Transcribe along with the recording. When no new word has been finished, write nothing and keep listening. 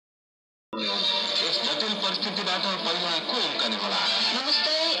परिस्थितिबाट पहिला को उम्कने होला?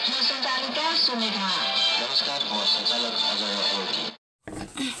 नमस्ते, म सञ्चालिका सुनिता। नमस्कार, म सञ्चालक अजय हो।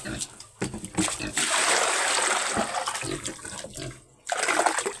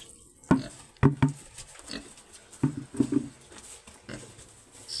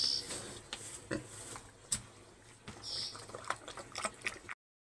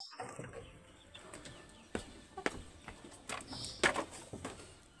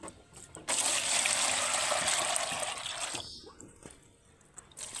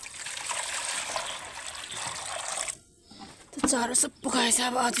 चारो सब पकाएछ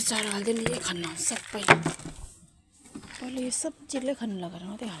अब अझै चारो हाल्दैन यही खानु सबै पहिले यो सब चिल्लै खानु लगाएर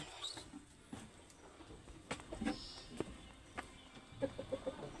मात्रै हाल्नु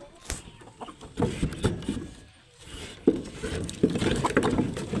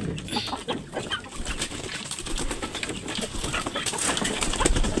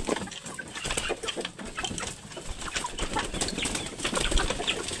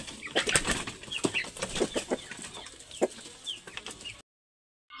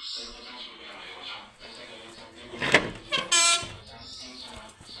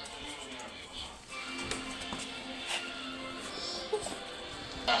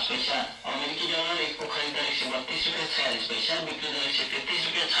पैसा अमेरिकी डलर एक को खरीदार 132 रुपैयाँ 46 पैसा बिक्री दर 133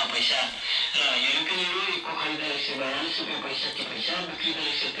 रुपैयाँ 6 पैसा र युरोपियन युरो एक को खरीदार 142 रुपैयाँ 65 पैसा बिक्री दर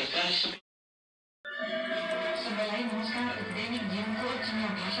 143 रुपैयाँ। सबैलाई नमस्कार। दैनिक जीवनको चिनिया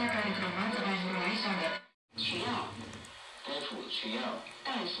भाषा कार्यक्रममा तपाईहरुलाई स्वागत। 需要大夫需要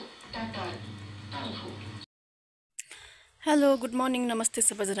大夫大夫。हेलो गुड मर्निङ नमस्ते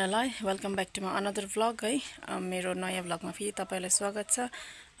सबैजनालाई welcome back to my another vlog है मेरो नयाँ भ्लगमा फेरि तपाईलाई स्वागत छ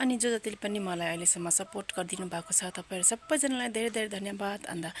अनि जो जतिले पनि मलाई अहिलेसम्म सपोर्ट गरिदिनु भएको छ तपाईहरु सबैजनालाई धेरै धेरै धन्यवाद।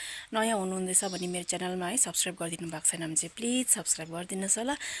 अन्त नयाँ हुनुहुँदैछ भने मेरो च्यानलमा है सब्स्क्राइब गरिदिनु भएको छैन भने चाहिँ प्लिज सब्स्क्राइब गरिदिनुस्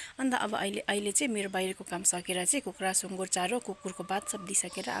होला। अन्त अब अहिले चाहिँ मेरो बाहिरको काम सकेर चाहिँ कुखुरा सुँगुर चारो कुकुरको भात सब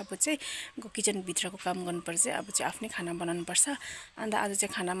दिइसकेर अब चाहिँ किचन भित्रको काम गर्नुपर्छ। अब चाहिँ आफ्नै खाना बनाउनु पर्छ। अन्त आज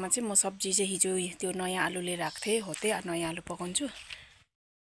चाहिँ खानामा चाहिँ म सब्जी चाहिँ हिजो त्यो नयाँ आलु लिएर आएको थिएँ हो त्यही नयाँ आलु पकाउँछु।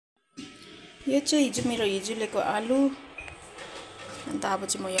 यो चाहिँ हिजो मेरो हिजो ल्याएको आलु। अन्त अब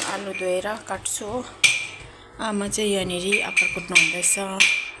चाहिँ म यो आलु धोएर काट्छु हो। आमा चाहिँ यहाँनेरि आकार कुट्नु हुँदैछ।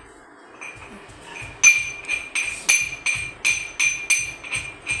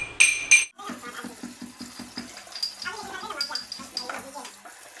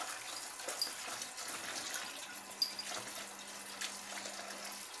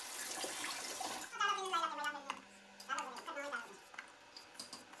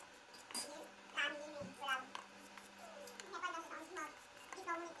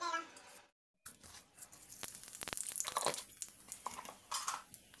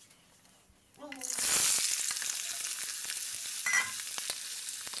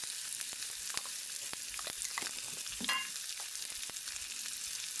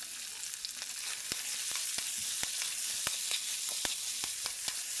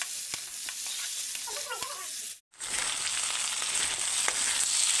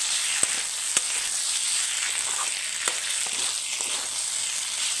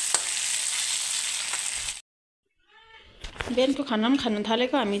 बिहानको खाना पनि खान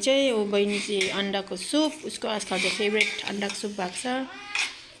थालेको हामी चाहिँ बहिनी चाहिँ अन्डाको सुप उसको आजकल चाहिँ फेभरेट अन्डाको सुप भएको छ।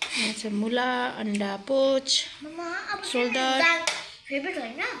 यहाँ चाहिँ मुला अन्डा पोच सोल्डर फेभरेट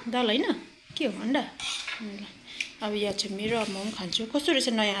हैन दाल हैन के हो अन्डा। अब यहाँ चाहिँ मेरो म पनि खान्छु। कस्तो रहेछ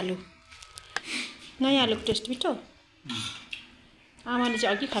नयाँ आलुको टेस्ट मिठो। आमाले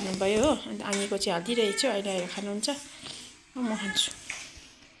चाहिँ अघि खानुभयो हो अन्त आमीको चाहिँ हालिदिइरहेको छु अहिले आएर खानुहुन्छ म खान्छु।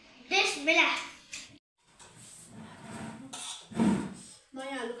 टेस्ट बेला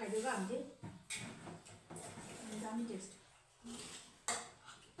नयाँ आलु खाइदिएको हामीले दामी टेस्ट।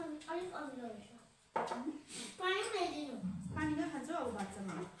 अलिक अमिलो रहेछ। पानी खाइदिनु। पानी नखान्छु अब भातसँग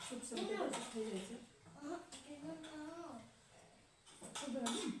सुपसँग खाइरहेछ।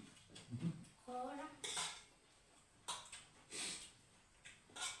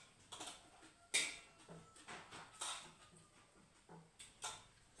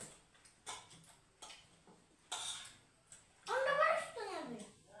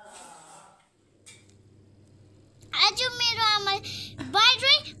 आज मेरो आमा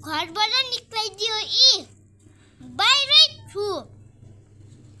बाहिरै घरबाट निक्लाइदियो बाहिरै छु।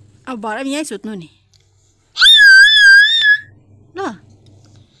 अब भरे यहीँ सुत्नु नि ल।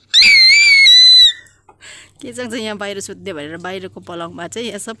 केजाङ चाहिँ यहाँ बाहिर सुत्दै भनेर बाहिरको पलङमा चाहिँ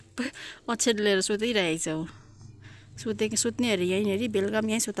यहाँ सबै ओछ्यान लिएर सुतिरहेछ। सुत्ने अरे यहीँनेरि बेलुका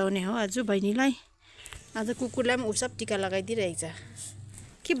पनि यहीँ सुताउने हो आज बहिनीलाई। आज कुकुरलाई पनि उसप टिका लगाइदिइरहेछ।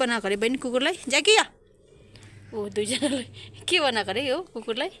 के बनाएको अरे बहिनी कुकुरलाई ज्याकिया ओ दुईजनालाई के बनाएको अरे हो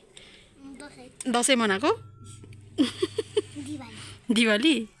कुकुरलाई दसैँ मनाएको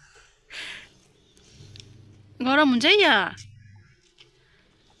दिवाली गरम हुन्छ है यहाँ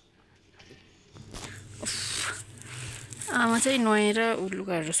आमा चाहिँ नुहाएर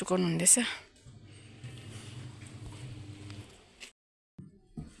लुगाहरू सुकाउनु हुँदैछ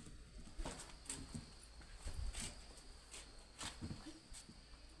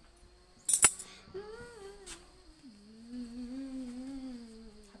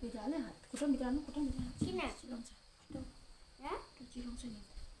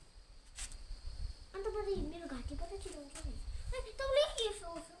मेरो घाँटी पो त चिलाउँछ नि तपाईँले के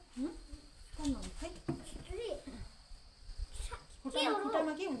सोच्नु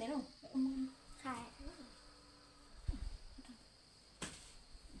खुट्टामा के हुँदैन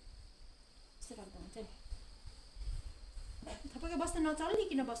तपाईँको बस्न नचल्ने नि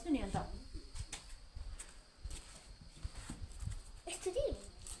किन बस्नु नि अन्त यस्तो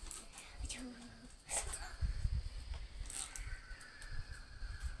नि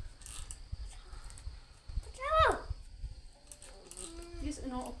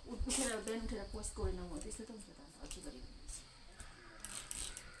उठेर बिहान उठेर पोस्ट गरेन हो त्यस्तो त हुन्छ त अन्त अझै गरेको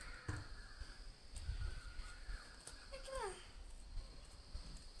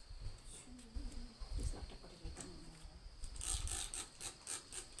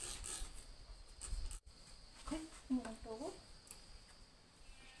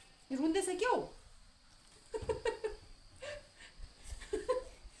रुन्दैछ क्या हो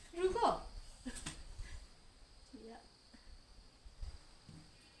रुको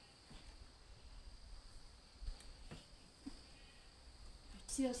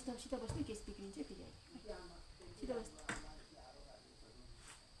सीधा बस्नु केस बिग्रिन्छ फेरि सीधा बस्नु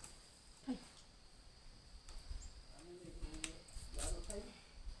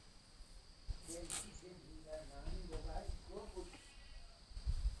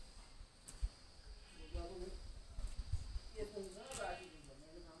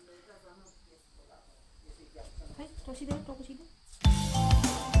सीधा टाउको सीधा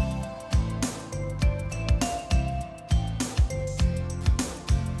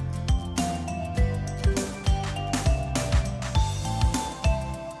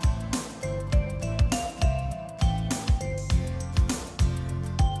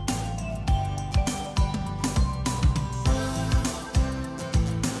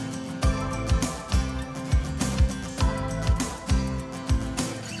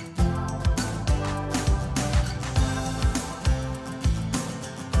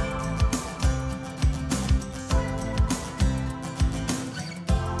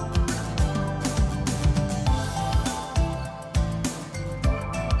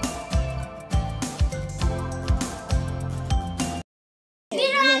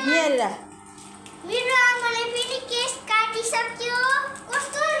मेरो आमाले पनि केस काटिसक्यो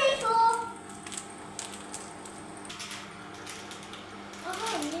कस्तो रेको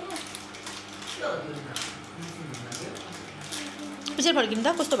पछाडि फर्किनु त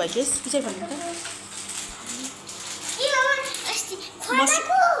कस्तो भयो केस पछाडि फर्किनु त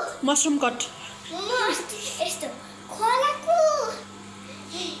मसरुम कट यस्तो खोलाको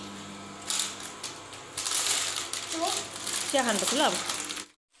चिया खानुपर्छ ल अब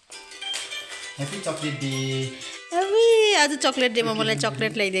ह्याप्पी चकलेट डे अबे आज चकलेट डेमा मलाई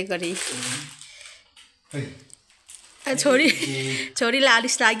चकलेट ल्याइदिएको अरे छोरीलाई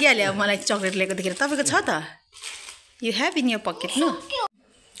आलिस लागिहाल्यो मलाई चकलेट ल्याएको देखेर तपाईँको छ त you have in your pocket न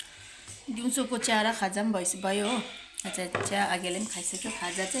दिउँसोको चिया र खाजा पनि भयो हो चिया आगेले पनि खाइसक्यो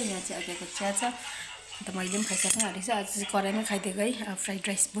खाजा चाहिँ यहाँ चाहिँ आगेको चिया छ अन्त मैले पनि खाइसक्नु आँटेको छ आज चाहिँ कराईमै खाइदिएको है फ्राइड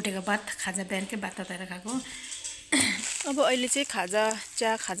राइस भुटेको भात खाजा बिहानकै भात तताएर खाएको अब अहिले चाहिँ खाजा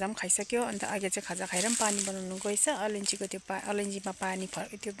पनि खाइसक्यो अन्त आगे चाहिँ खाजा खाएर पनि पानी बनाउनु गएछ अलैँचीको त्यो अलैँचीमा पानी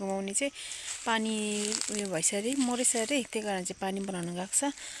त्यो घुमाउने चाहिँ पानी उयो भएछ अरे मरेछ अरे त्यही कारण चाहिँ पानी बनाउनु गएको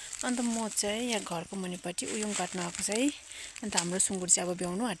छ अन्त म चाहिँ यहाँ घरको मुनिपट्टि उयुङ काट्नु आएको छ है अन्त हाम्रो सुँगुर चाहिँ अब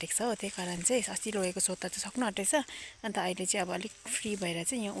ब्याउनु आँटेको छ हो त्यही कारण चाहिँ अस्ति लगेको सोता चाहिँ सक्नु आँटेको छ अन्त अहिले चाहिँ अब अलिक फ्री भएर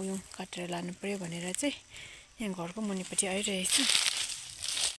चाहिँ यहाँ उयुङ काटेर लानु पऱ्यो भनेर चाहिँ यहाँ घरको मुनिपट्टि आइरहेको छु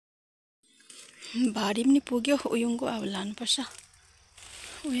भारी पनि पुग्यो उयुङको अब लानुपर्छ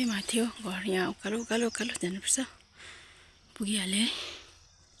उयो माथि हो घर यहाँ उकालो उकालो उकालो जानुपर्छ पुगिहाल्यो है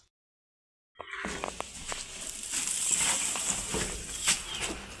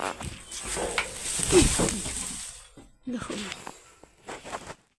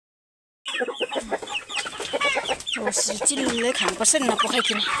चिल्लै खानुपर्छ नि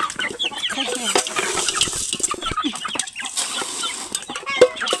नपखाइकन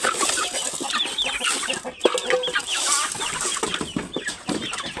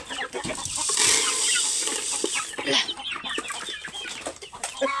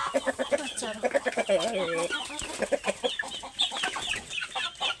बच्चाहरू